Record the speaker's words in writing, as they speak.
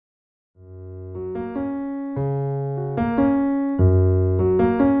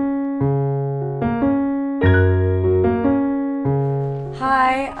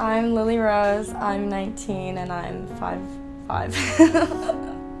19 and I'm 5'5".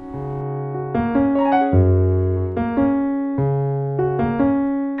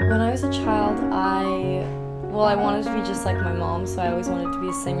 When I was a child, I wanted to be just like my mom, so I always wanted to be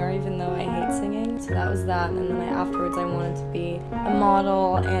a singer, even though I hate singing. So that was that, and then afterwards I wanted to be a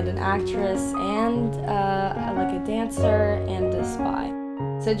model and an actress and like a dancer and a spy.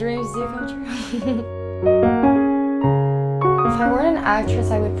 So dreams do come true. If I were an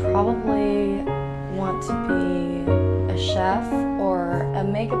actress, I would probably want to be a chef or a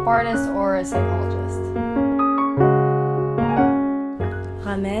makeup artist or a psychologist.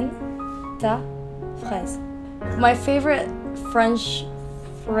 Ramène ta fraise. My favorite French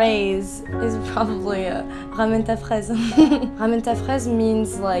phrase is probably ramène ta fraise. Ramène ta fraise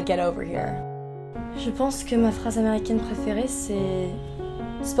means like get over here. Je pense que ma phrase américaine préférée c'est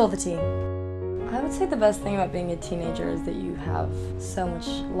spill the tea. I would say the best thing about being a teenager is that you have so much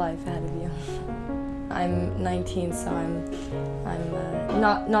life ahead of you. I'm 19, so I'm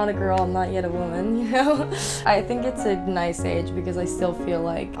not a girl, I'm not yet a woman, you know? I think it's a nice age because I still feel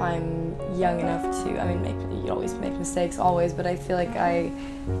like I'm young enough to, you always make mistakes, always, but I feel like I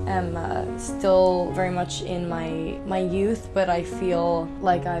am still very much in my youth, but I feel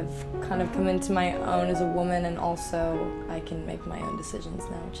like I've kind of come into my own as a woman, and also I can make my own decisions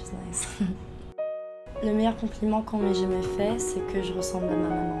now, which is nice. Le meilleur compliment qu'on m'ait jamais fait, c'est que je ressemble à ma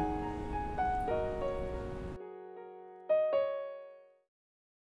maman.